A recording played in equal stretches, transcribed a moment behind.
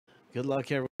Good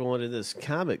luck, everyone, in this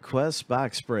Comic Quest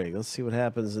box break. Let's see what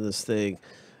happens in this thing.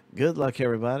 Good luck,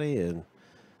 everybody. And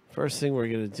first thing we're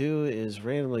going to do is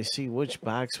randomly see which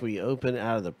box we open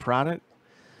out of the product.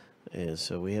 And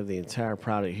so we have the entire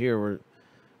product here. We're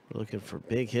looking for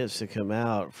big hits to come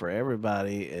out for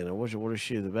everybody. And I want to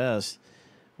wish you the best.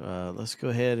 Let's go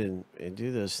ahead and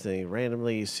do this thing.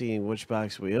 Randomly seeing which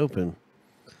box we open.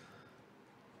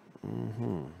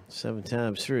 7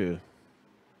 times through.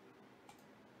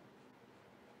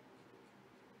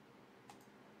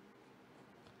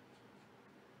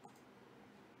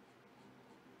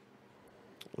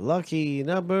 Lucky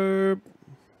number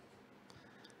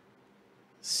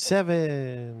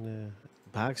 7.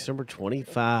 Box number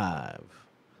 25.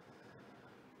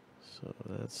 So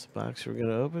that's the box we're going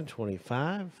to open,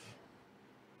 25.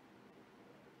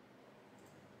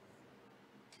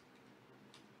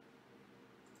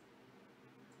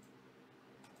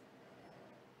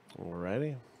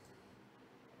 Alrighty.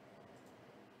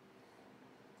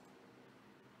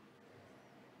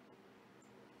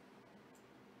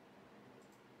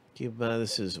 Keep in mind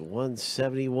this is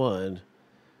 171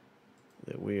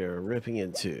 that we are ripping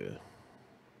into.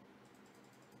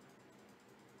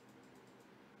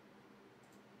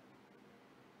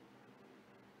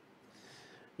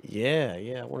 Yeah,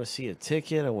 I want to see a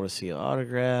ticket. I want to see an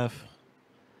autograph.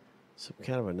 Some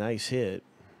kind of a nice hit.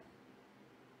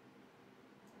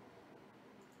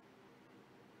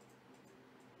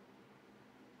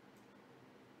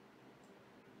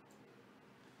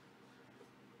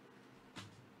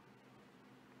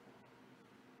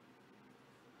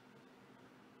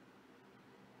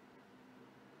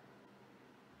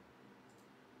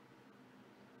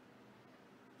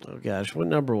 Oh gosh, what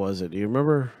number was it? Do you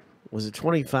remember? Was it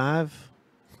 25?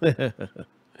 I think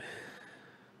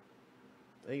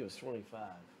it was 25.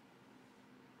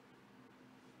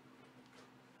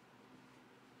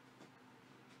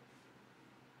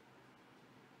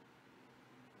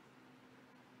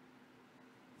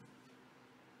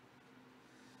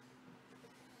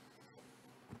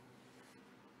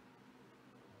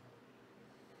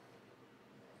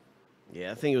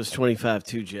 Yeah, I think it was 25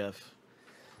 too, Jeff.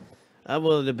 I'm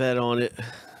willing to bet on it.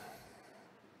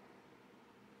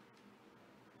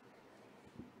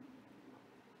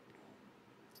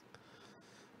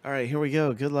 All right, here we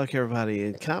go. Good luck, everybody,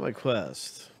 in Comic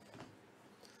Quest.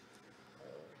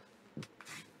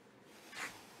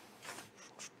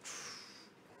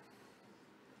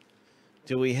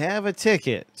 Do we have a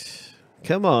ticket?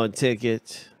 Come on,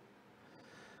 ticket.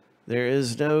 There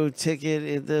is no ticket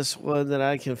in this one that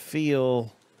I can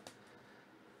feel.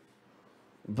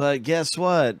 But guess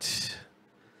what?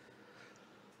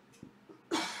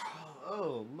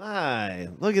 Oh, my.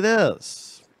 Look at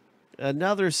this.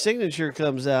 Another signature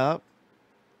comes out.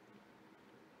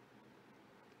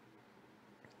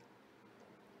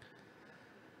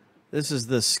 This is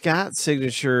the Scott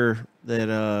signature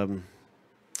that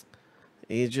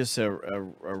he's just a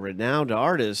renowned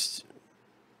artist.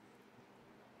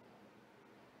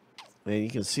 And you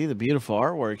can see the beautiful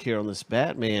artwork here on this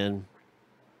Batman.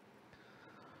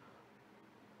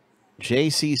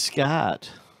 J.C. Scott.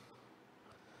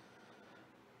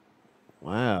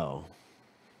 Wow.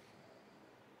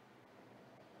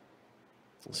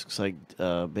 This looks like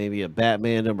maybe a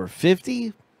Batman number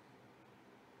 50.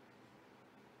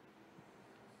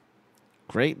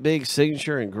 Great big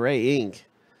signature in gray ink.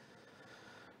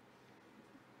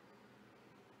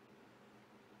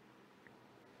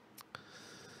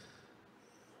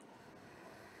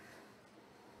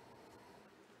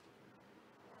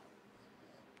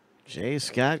 J.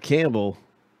 Scott Campbell.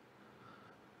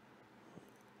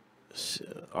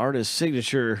 Artist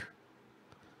signature.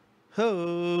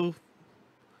 Ho!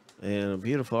 And a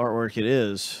beautiful artwork it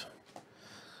is.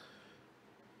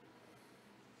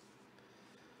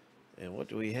 And what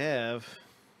do we have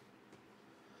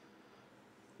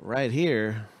right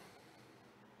here?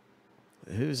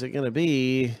 Who's it going to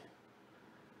be?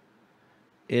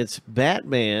 It's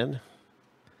Batman.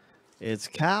 It's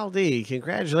Kyle D.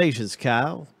 Congratulations,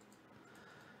 Kyle.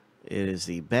 It is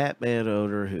the Batman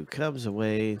owner who comes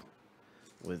away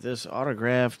with this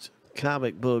autographed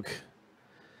comic book.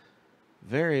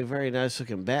 Very, very nice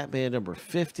looking Batman number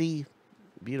 50.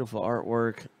 Beautiful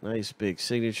artwork. Nice big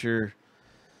signature.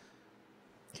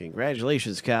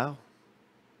 Congratulations, Kyle.